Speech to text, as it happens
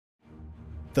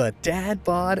The Dad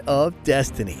Bod of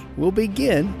Destiny will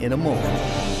begin in a moment.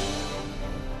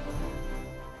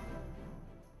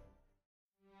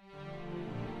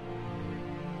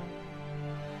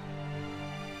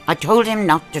 I told him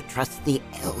not to trust the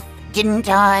elf, didn't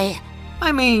I?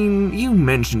 I mean, you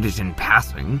mentioned it in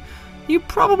passing. You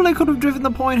probably could have driven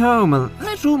the point home a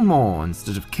little more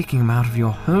instead of kicking him out of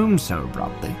your home so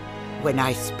abruptly. When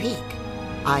I speak,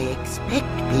 I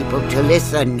expect people to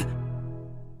listen.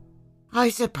 I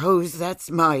suppose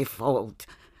that's my fault.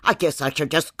 I guess I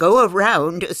should just go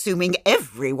around assuming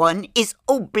everyone is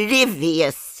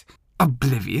oblivious.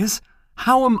 Oblivious?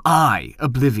 How am I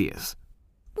oblivious?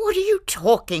 What are you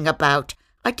talking about?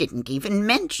 I didn't even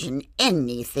mention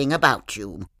anything about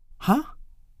you. Huh?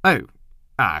 Oh,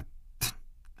 I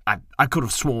could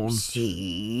have sworn.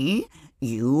 See?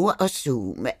 You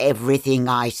assume everything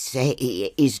I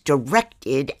say is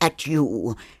directed at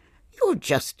you. You're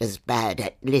just as bad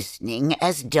at listening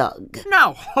as Doug.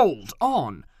 Now hold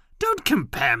on. Don't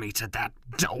compare me to that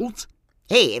dolt.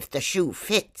 Hey, if the shoe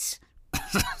fits.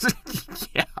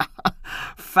 Yeah.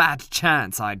 Fat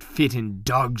chance I'd fit in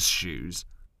Doug's shoes.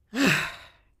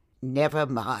 Never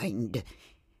mind.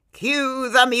 Cue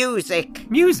the music.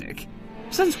 Music?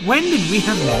 Since when did we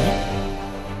have music?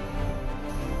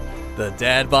 The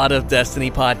Dad Bod of Destiny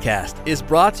podcast is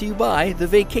brought to you by the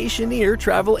Vacationeer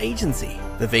Travel Agency.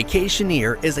 The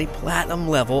Vacationeer is a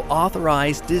platinum-level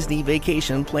authorized Disney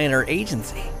vacation planner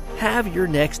agency. Have your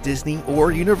next Disney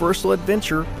or Universal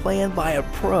adventure planned by a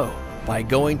pro by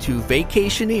going to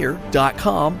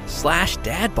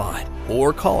vacationeer.com/dadbod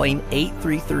or calling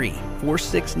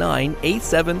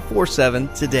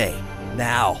 833-469-8747 today.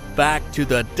 Now, back to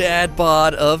the Dad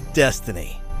Bod of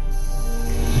Destiny.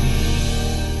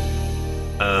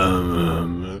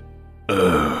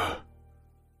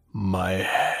 My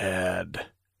head.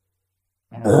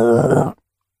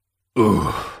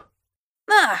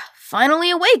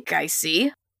 Finally awake, I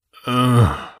see.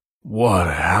 What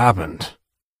happened?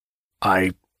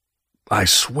 I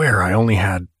swear I only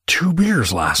had 2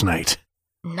 beers last night.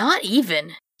 Not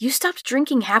even. You stopped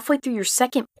drinking halfway through your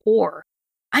second pour.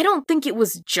 I don't think it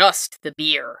was just the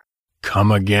beer.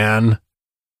 Come again?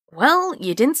 Well,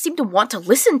 you didn't seem to want to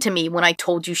listen to me when I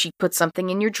told you she'd put something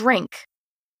in your drink.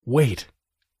 Wait,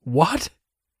 what?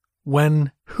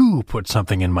 When who put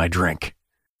something in my drink?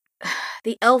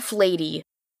 The elf lady.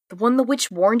 The one the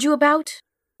witch warned you about?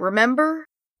 Remember?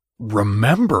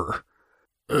 Remember?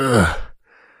 I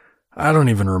don't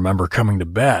even remember coming to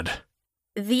bed.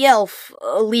 The elf,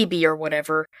 Libby or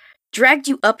whatever, dragged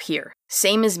you up here,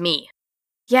 same as me.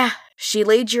 Yeah, she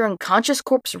laid your unconscious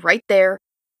corpse right there,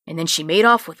 and then she made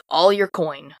off with all your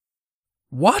coin.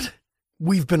 What?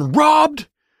 We've been robbed?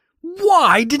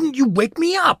 Why didn't you wake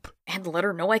me up? And let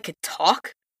her know I could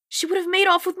talk? She would have made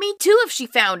off with me too if she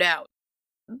found out.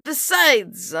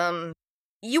 Besides,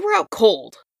 you were out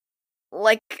cold.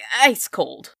 Like ice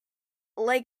cold.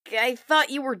 Like I thought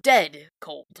you were dead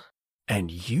cold.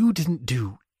 And you didn't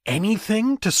do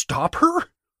anything to stop her?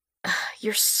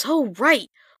 You're so right.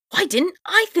 Why didn't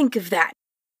I think of that?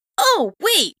 Oh,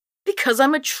 wait, because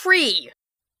I'm a tree.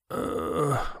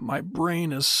 My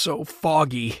brain is so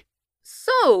foggy.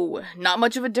 So, not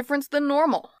much of a difference than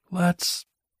normal. Let's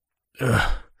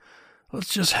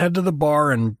just head to the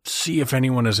bar and see if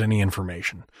anyone has any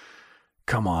information.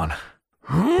 Come on.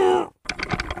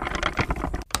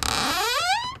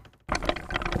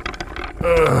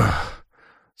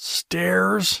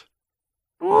 Stairs.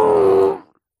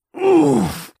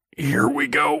 Here we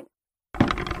go.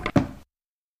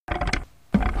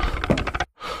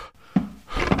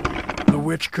 The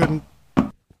witch couldn't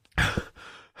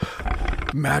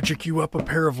magic you up a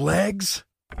pair of legs?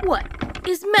 What?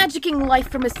 Is magicking life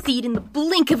from a seed in the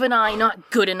blink of an eye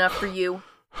not good enough for you?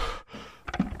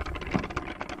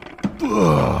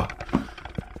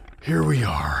 Here we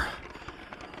are.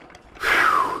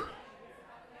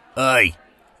 Hey,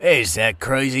 is that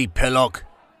crazy pillock?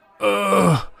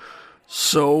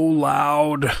 So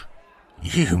loud.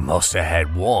 You must have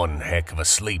had one heck of a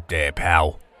sleep there,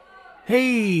 pal.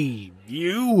 Hey,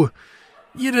 you.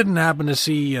 You didn't happen to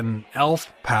see an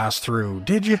elf pass through,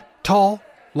 did you? Tall,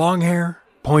 long hair,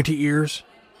 pointy ears.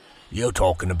 You're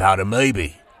talking about a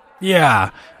maybe.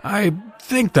 Yeah, I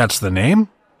think that's the name.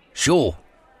 Sure.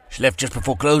 She left just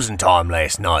before closing time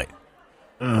last night.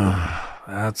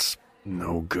 That's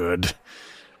no good.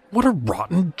 What a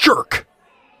rotten jerk.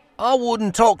 I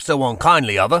wouldn't talk so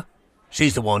unkindly of her.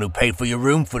 She's the one who paid for your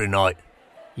room for the night.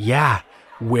 Yeah,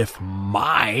 with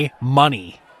my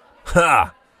money.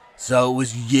 Ha! So it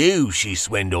was you she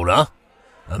swindled, huh?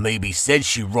 And maybe said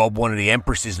she robbed one of the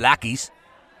Empress's lackeys.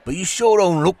 But you sure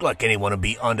don't look like anyone to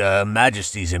be under Her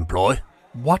Majesty's employ.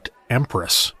 What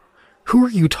Empress? Who are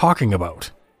you talking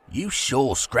about? You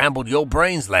sure scrambled your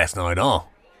brains last night, huh?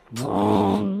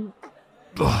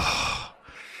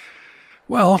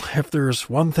 Well, if there's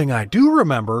one thing I do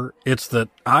remember, it's that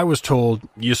I was told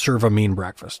you serve a mean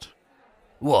breakfast.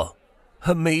 What?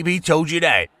 Maybe told you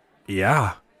that?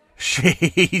 Yeah.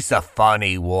 She's a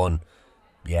funny one.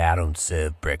 Yeah, I don't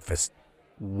serve breakfast.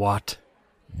 What?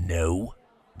 No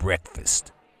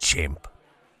breakfast, chimp.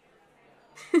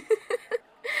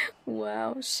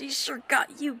 Wow, she sure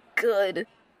got you good.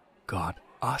 Got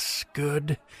us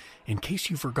good? In case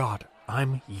you forgot,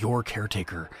 I'm your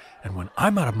caretaker, and when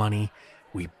I'm out of money,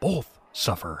 we both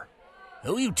suffer.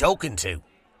 Who you talking to?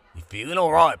 You feeling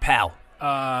alright, pal?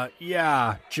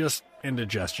 Yeah, just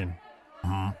indigestion.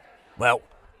 Well,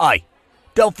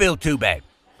 don't feel too bad.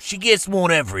 She gets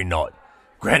one every night.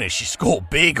 Granted, she scored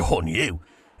big on you.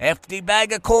 After the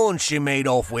bag of corn she made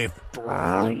off with.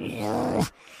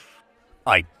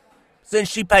 Since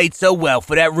she paid so well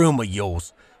for that room of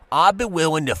yours, I'd be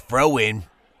willing to throw in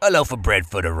a loaf of bread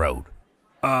for the road.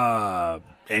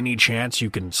 Any chance you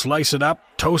can slice it up,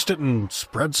 toast it, and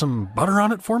spread some butter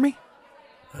on it for me?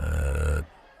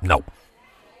 No.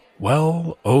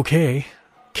 Well, okay.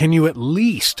 Can you at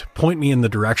least point me in the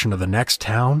direction of the next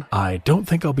town? I don't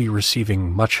think I'll be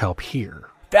receiving much help here.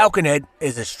 Falconhead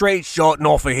is a straight shot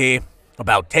north of here,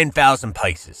 about 10,000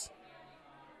 paces.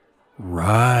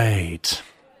 Right.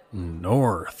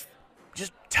 North.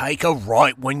 Just take a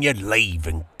right when you leave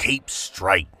and keep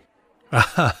straight.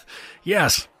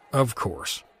 Yes, of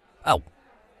course. Oh,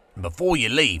 and before you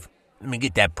leave, let me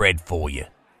get that bread for you.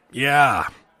 Yeah,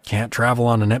 can't travel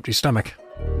on an empty stomach.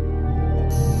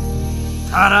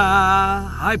 Ta-da!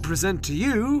 I present to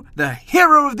you the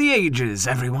hero of the ages,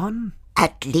 everyone.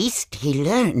 At least he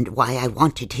learned why I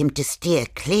wanted him to steer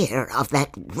clear of that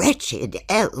wretched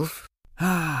elf.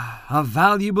 A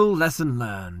valuable lesson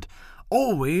learned.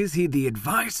 Always heed the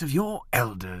advice of your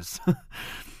elders.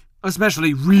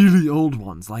 Especially really old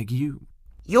ones like you.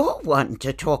 You're one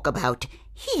to talk about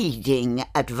heeding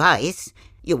advice,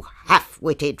 you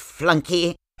half-witted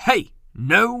flunky. Hey,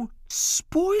 no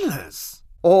spoilers.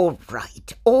 All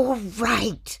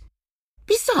right.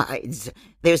 Besides,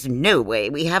 there's no way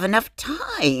we have enough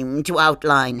time to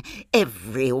outline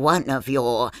every one of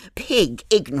your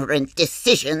pig-ignorant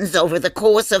decisions over the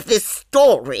course of this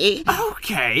story.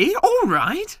 Okay, all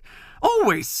right.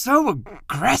 Always so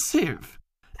aggressive.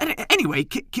 Anyway,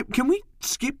 can we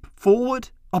skip forward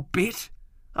a bit?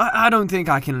 I don't think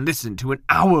I can listen to an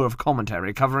hour of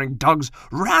commentary covering Doug's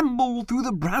ramble through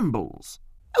the brambles.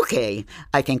 Okay,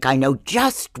 I think I know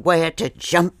just where to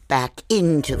jump back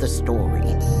into the story.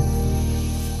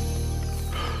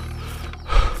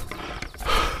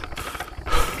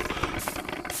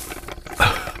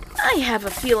 I have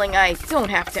a feeling I don't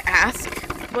have to ask,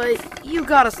 but you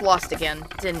got us lost again,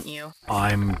 didn't you?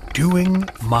 I'm doing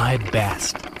my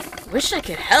best. Wish I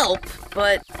could help,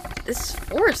 but this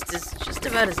forest is just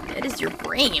about as dead as your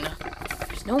brain.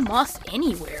 There's no moss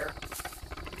anywhere.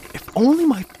 If only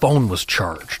my phone was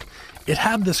charged. It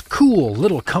had this cool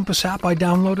little compass app I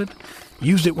downloaded.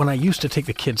 Used it when I used to take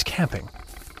the kids camping.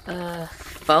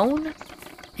 Phone?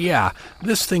 Yeah,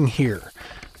 this thing here.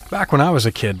 Back when I was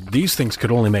a kid, these things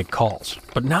could only make calls.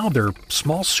 But now they're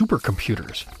small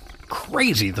supercomputers.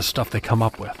 Crazy the stuff they come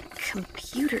up with.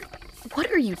 Computer? What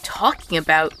are you talking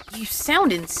about? You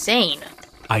sound insane.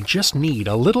 I just need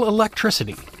a little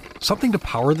electricity. Something to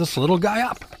power this little guy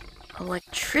up.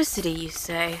 Electricity, you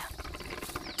say?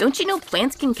 Don't you know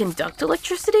plants can conduct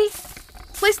electricity?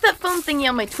 Place that phone thingy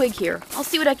on my twig here. I'll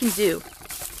see what I can do.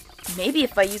 Maybe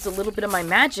if I use a little bit of my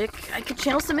magic, I could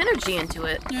channel some energy into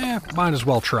it. Yeah, might as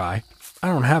well try. I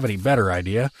don't have any better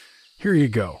idea. Here you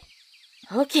go.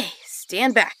 Okay,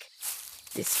 stand back.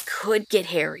 This could get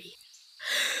hairy.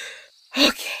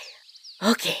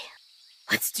 Okay,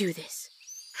 let's do this.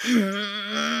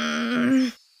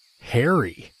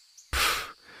 Hairy?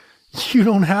 You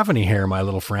don't have any hair, my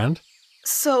little friend.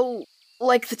 So,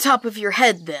 like the top of your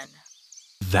head, then?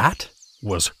 That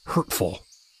was hurtful.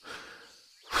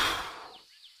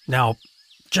 Now,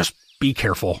 just be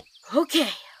careful. Okay,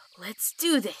 let's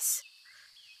do this.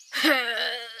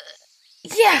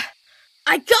 Yeah,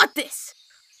 I got this.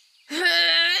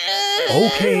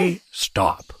 Okay,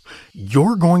 stop.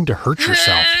 You're going to hurt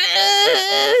yourself.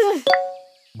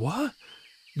 What?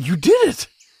 You did it!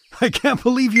 I can't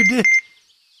believe you did.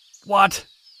 What?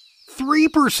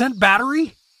 3%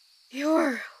 battery?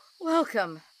 You're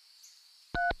welcome.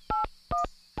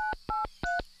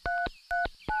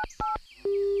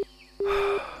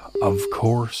 Of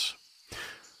course.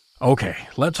 Okay,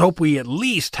 let's hope we at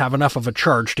least have enough of a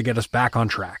charge to get us back on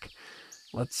track.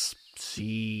 Let's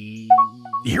see.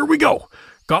 Here we go.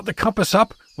 Got the compass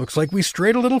up. Looks like we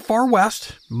strayed a little far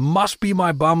west. Must be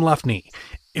my bum left knee.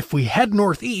 If we head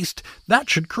northeast, that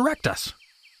should correct us.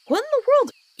 What in the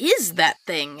world is that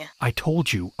thing? I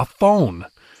told you, a phone.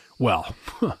 Well,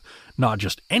 not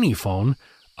just any phone,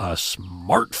 a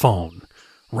smartphone.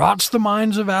 Rots the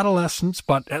minds of adolescents,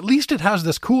 but at least it has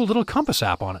this cool little compass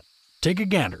app on it. Take a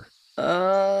gander.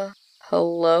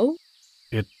 Hello?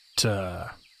 It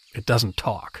doesn't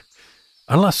talk.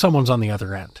 Unless someone's on the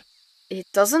other end. It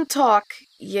doesn't talk,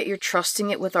 yet you're trusting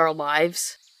it with our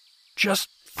lives? Just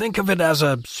think of it as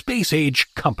a space-age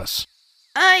compass.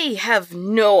 I have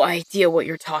no idea what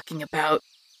you're talking about.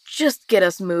 Just get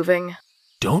us moving.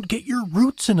 Don't get your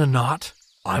roots in a knot.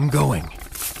 I'm going.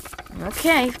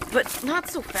 Okay, but not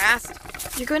so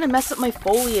fast. You're going to mess up my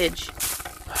foliage.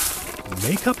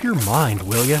 Make up your mind,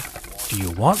 will ya? Do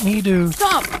you want me to...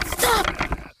 Stop!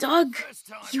 Doug,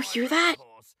 you hear that?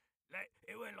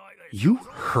 You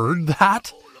heard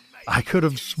that? I could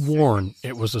have sworn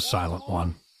it was a silent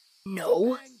one.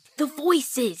 No, the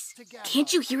voices.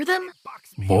 Can't you hear them?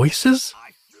 Voices?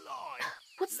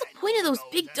 What's the point of those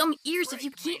big dumb ears if you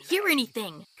can't hear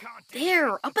anything?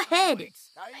 There, up ahead.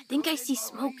 I think I see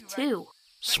smoke too.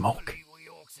 Smoke?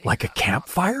 Like a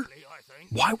campfire?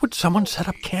 Why would someone set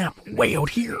up camp way out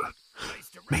here?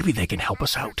 Maybe they can help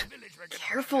us out.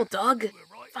 Careful, Doug.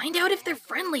 Find out if they're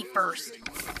friendly first.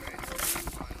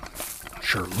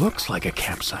 Sure looks like a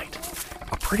campsite.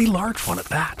 A pretty large one at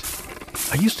that.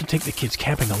 I used to take the kids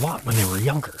camping a lot when they were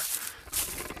younger.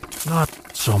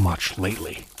 Not so much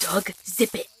lately. Doug,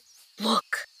 zip it.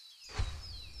 Look.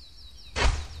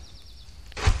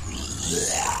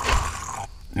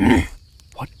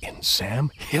 What in Sam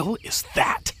Hill is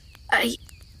that? I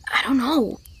don't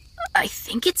know. I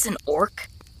think it's an orc.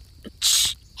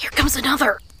 Shh, here comes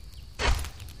another.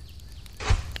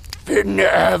 Didn't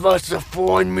have us a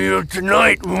fine meal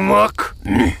tonight, Muck?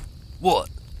 What?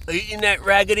 Eating that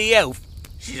raggedy elf?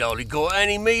 She's hardly got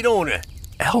any meat on her.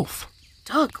 Elf?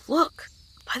 Doug, look.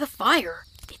 By the fire.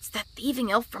 It's that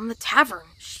thieving elf from the tavern.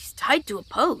 She's tied to a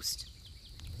post.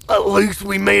 At least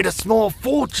we made a small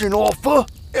fortune off her.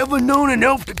 Ever known an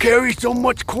elf to carry so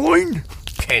much coin?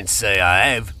 Can't say I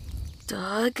have.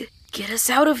 Doug, get us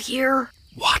out of here.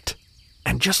 What?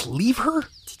 And just leave her?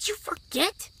 Did you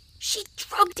forget? She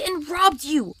drugged and robbed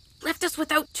you. Left us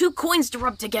without 2 coins to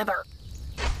rub together.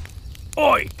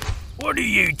 Oi, what are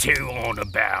you two on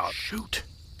about? Shoot.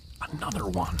 Another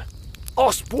one.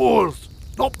 Our spoils.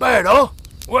 Not bad, huh?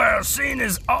 Well, seeing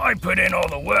as I put in all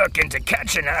the work into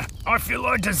catching her, I feel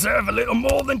I deserve a little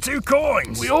more than 2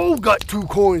 coins. We all got 2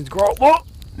 coins, Grotwa.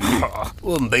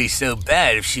 Wouldn't be so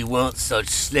bad if she weren't such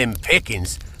slim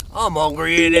pickings. I'm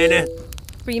hungrier than her.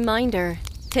 Reminder,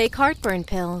 take heartburn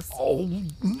pills. Oh,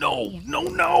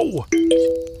 no.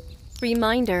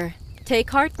 Reminder, take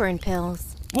heartburn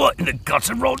pills. What in the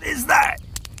gutter rot is that?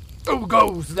 Who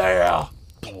goes there?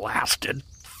 Blasted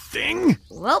thing.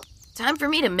 Well, time for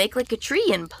me to make like a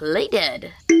tree and play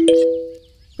dead.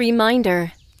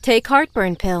 Reminder, take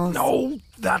heartburn pills. No,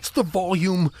 that's the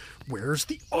volume. Where's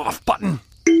the off button?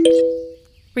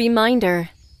 Reminder,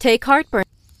 take heartburn.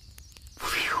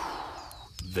 Phew.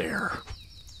 There.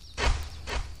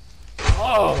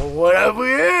 Oh, what have we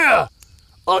here?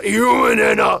 A human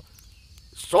and a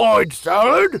side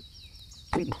salad?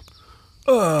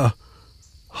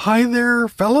 Hi there,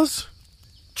 fellas?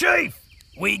 Chief,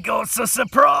 we got a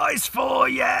surprise for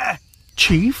ya.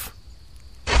 Chief?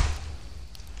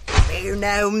 You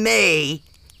know me.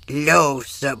 Love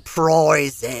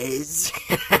surprises.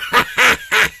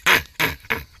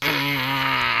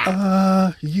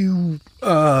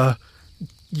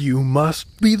 You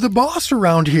must be the boss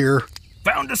around here.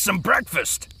 Found us some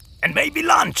breakfast, and maybe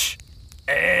lunch,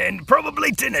 and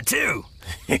probably dinner too.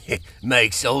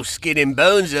 Makes old skin and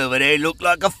bones over there look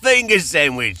like a finger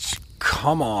sandwich.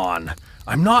 Come on.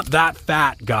 I'm not that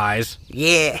fat, guys.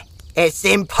 Yeah, it's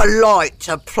impolite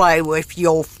to play with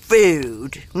your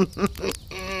food.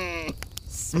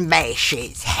 Smash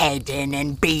its head in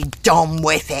and be done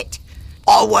with it.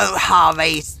 I won't have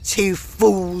these 2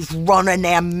 fools running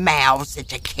their mouths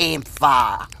at a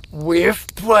campfire.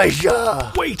 With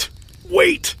pleasure.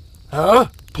 Wait. Huh?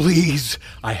 Please,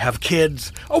 I have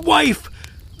kids, a wife,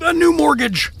 a new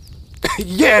mortgage.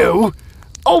 You?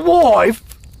 A wife?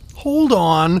 Hold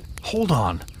on.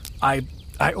 I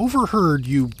overheard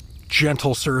you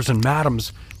gentle sirs and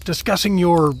madams discussing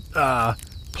your,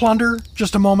 plunder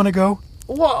just a moment ago.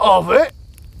 What of it?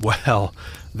 Well,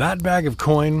 that bag of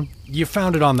coin, you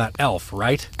found it on that elf,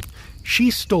 right? She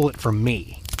stole it from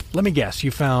me. Let me guess,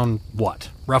 you found, what,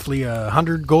 roughly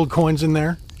 100 gold coins in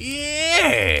there?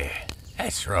 Yeah,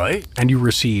 that's right. And you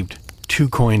received 2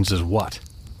 coins is what?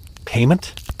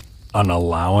 Payment? An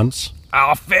allowance?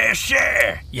 Our fair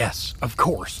share. Yes, of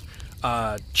course.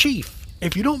 Chief,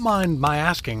 if you don't mind my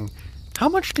asking, how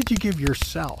much did you give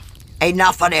yourself?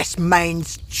 Enough of this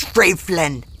man's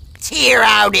trifling. Tear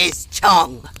out his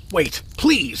tongue. Wait,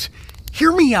 please,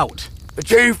 hear me out. The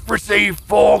chief received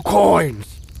 4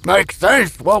 coins. Makes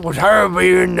sense, what with her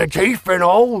being the chief and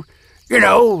all. You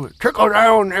know,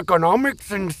 trickle-down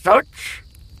economics and such.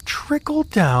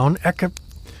 Trickle-down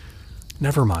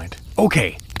Never mind.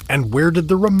 Okay, and where did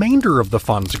the remainder of the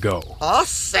funds go? I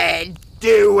said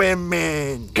do him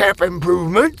in. Cap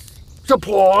improvements,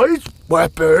 supplies,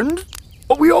 weapons.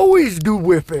 What we always do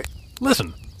with it.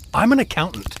 Listen, I'm an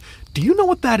accountant. Do you know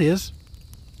what that is?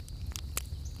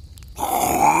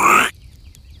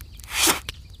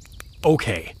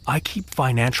 Okay, I keep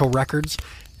financial records,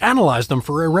 analyze them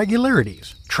for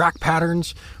irregularities, track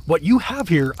patterns. What you have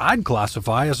here I'd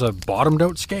classify as a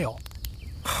bottomed-out scale.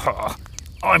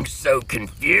 I'm so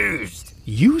confused.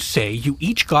 You say you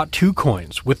each got 2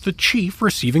 coins, with the chief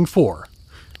receiving 4.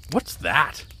 What's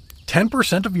that?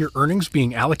 10% of your earnings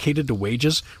being allocated to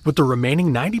wages, with the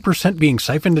remaining 90% being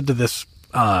siphoned into this,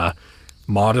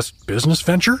 modest business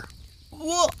venture?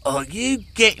 What are you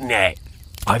getting at?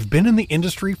 I've been in the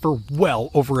industry for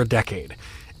well over a decade.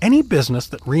 Any business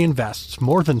that reinvests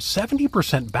more than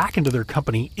 70% back into their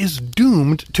company is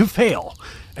doomed to fail.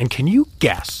 And can you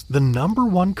guess the number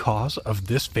 1 cause of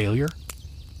this failure?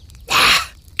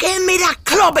 Give me that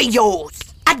club of yours.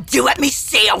 I'd do it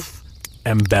myself.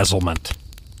 Embezzlement.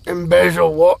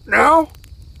 Embezzle what now?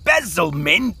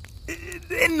 Bezelman?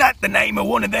 Isn't that the name of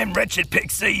one of them wretched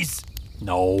pixies?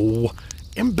 No.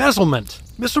 Embezzlement.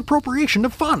 Misappropriation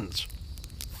of funds.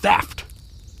 Theft.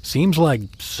 Seems like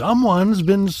someone's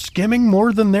been skimming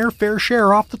more than their fair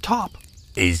share off the top.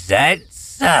 Is that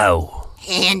so?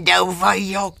 Hand over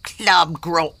your club,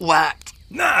 Grotwort.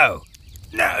 No,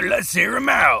 let's hear him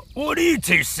out. What do you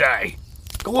two say?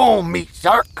 Go on, meat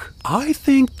sark. I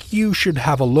think you should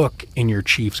have a look in your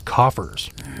chief's coffers.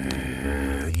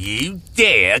 You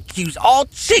dare accuse our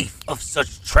chief of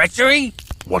such treachery?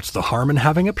 What's the harm in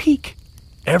having a peek?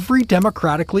 Every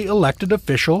democratically elected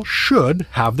official should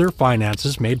have their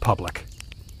finances made public.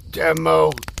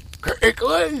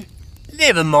 Democratically?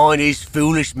 Never mind his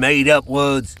foolish made-up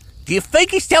words. Do you think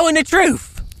he's telling the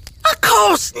truth? Of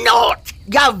course not,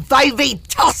 you vavy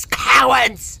tusk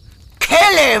cowards.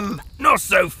 Kill him. Not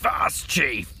so fast,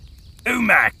 Chief.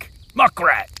 Umak,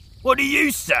 Muckrat, what do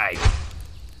you say?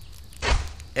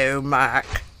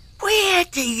 Mark, where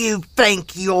do you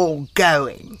think you're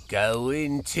going?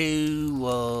 Going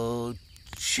to,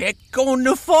 check on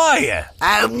the fire.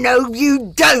 Oh, no,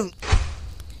 you don't.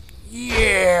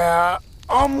 Yeah,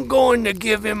 I'm going to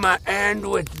give him a hand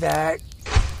with that.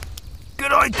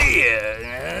 Good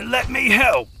idea. Let me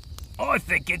help. I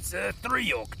think it's a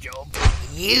 3-York job.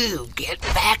 You get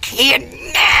back here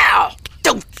now.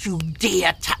 Don't you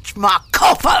dare touch my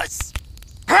coffers.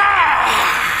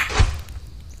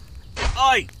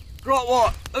 Oi,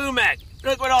 Grotwort, Umak,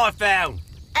 look what I found.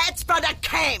 That's for the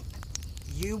camp.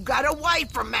 You got away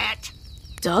from that.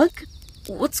 Doug?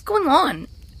 What's going on?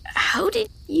 How did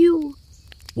you...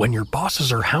 When your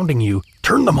bosses are hounding you,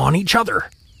 turn them on each other.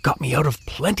 Got me out of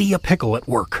plenty of pickle at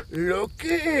work. Look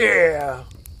here.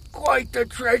 Quite the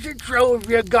treasure trove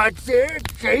you got there,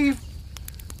 Chief.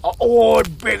 A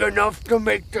hoard big enough to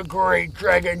make the great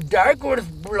dragon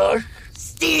Dagworth blush.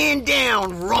 Stand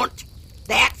down, runt.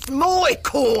 That's my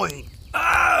coin.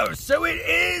 Oh, so it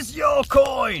is your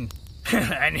coin.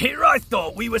 And here I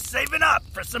thought we were saving up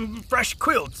for some fresh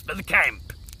quilts for the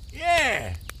camp.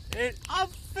 Yeah, and I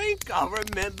think I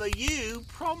remember you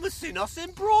promising us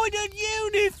embroidered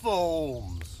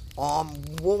uniforms. I'm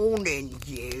warning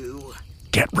you.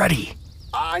 Get ready.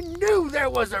 I knew there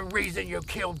was a reason you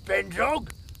killed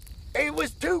Benjog. He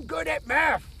was too good at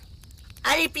math.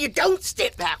 And if you don't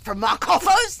step back from my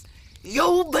coffers,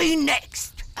 you'll be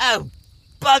next. Oh,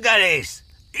 bugger this.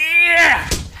 Yeah!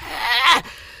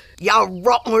 You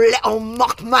rotten little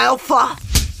muckmouther.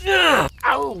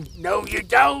 Oh, no you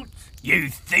don't. You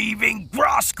thieving,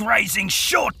 grass-grazing,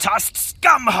 short-tusked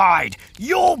scumhide!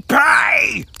 You'll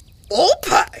pay! I'll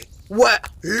pay. Well,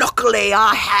 luckily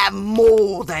I have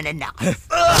more than enough.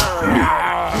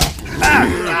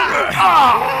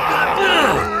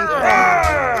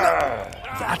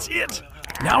 That's it.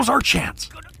 Now's our chance.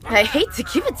 I hate to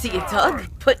give it to you, Doug,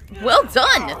 but well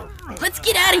done. Let's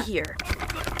get out of here.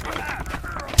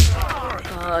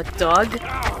 Doug,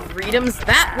 freedom's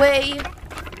that way.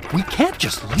 We can't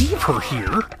just leave her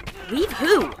here. Leave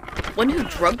who? One who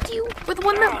drugged you or the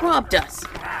one that robbed us?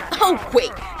 Oh,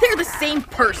 wait, they're the same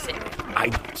person. I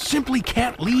simply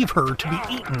can't leave her to be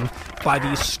eaten by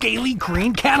these scaly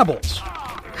green cannibals.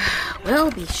 Well,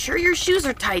 be sure your shoes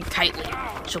are tied tightly.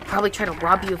 She'll probably try to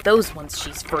rob you of those once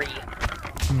she's free.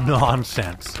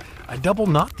 Nonsense. I double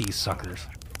knot these suckers.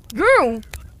 Girl.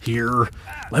 Here,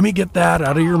 let me get that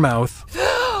out of your mouth.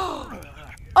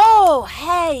 Oh,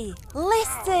 hey,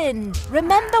 listen.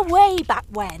 Remember way back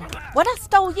when I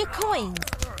stole your coins?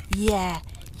 Yeah,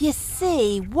 you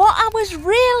see, what I was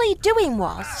really doing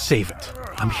was... Save it.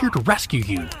 I'm here to rescue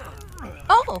you.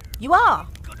 Oh, you are?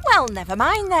 Well, never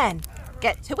mind then.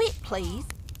 Get to it, please.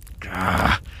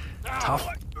 Tough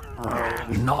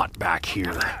knot back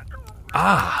here.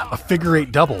 A figure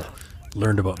 8 double.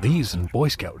 Learned about these in Boy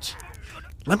Scouts.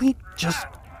 Let me just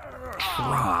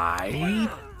try.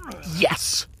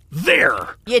 Yes!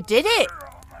 There! You did it!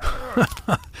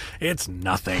 It's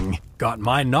nothing. Got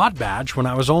my knot badge when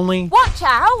I was only... Watch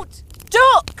out!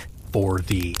 Duck! For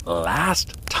the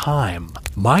last time.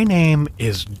 My name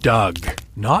is Doug,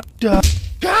 not Doug.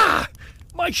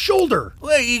 My shoulder!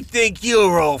 Where do you think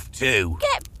you're off to?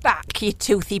 Get back, you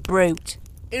toothy brute.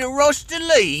 In a rush to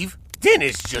leave?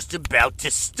 Dinner's just about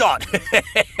to start.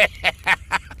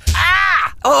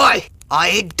 Oi! I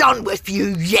ain't done with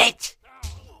you yet!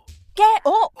 Get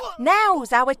up!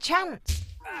 Now's our chance.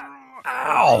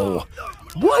 Ow!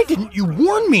 Why didn't you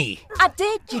warn me? I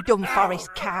did, you dumb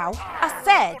forest cow. I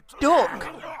said duck.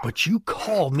 But you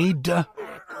called me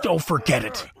Don't forget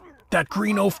it. That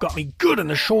green oaf got me good in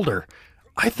the shoulder.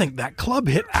 I think that club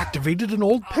hit activated an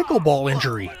old pickleball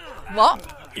injury.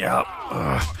 What? Yeah,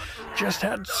 just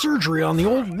had surgery on the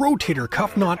old rotator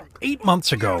cuff knot 8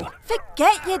 months ago.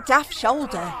 Forget your daft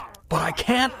shoulder. But I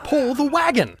can't pull the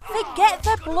wagon. Forget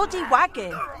the bloody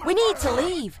wagon. We need to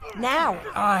leave, now.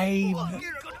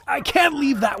 I can't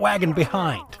leave that wagon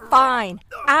behind. Fine,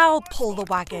 I'll pull the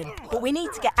wagon, but we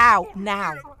need to get out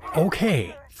now.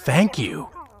 Okay, thank you.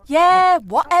 Yeah,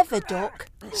 whatever, Duck.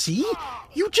 See?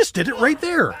 You just did it right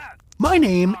there. My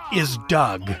name is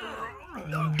Doug.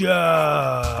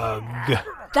 Doug.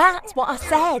 That's what I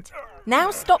said.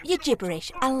 Now stop your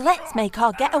gibberish and let's make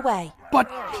our getaway.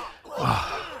 But...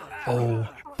 oh,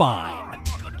 fine.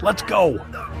 Let's go.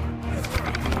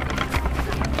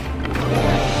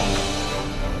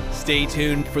 Stay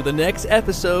tuned for the next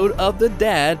episode of The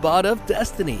Dad Bod of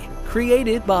Destiny,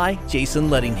 created by Jason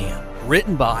Lettingham.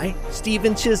 Written by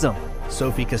Stephen Chisholm,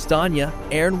 Sophie Castagna,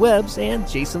 Aaron Webbs, and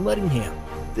Jason Lettingham.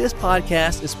 This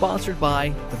podcast is sponsored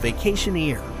by The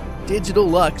Vacationeer, Digital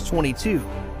Lux 22,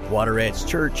 Water Edge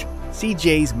Church,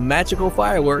 CJ's Magical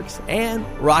Fireworks, and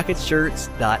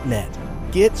RocketShirts.net.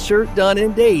 Get shirt done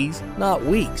in days, not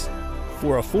weeks.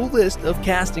 For a full list of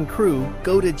cast and crew,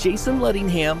 go to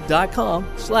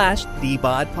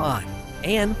jasonlettingham.com/dbodpod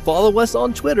and follow us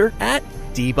on Twitter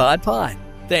 @dbodpod.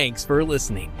 Thanks for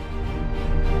listening.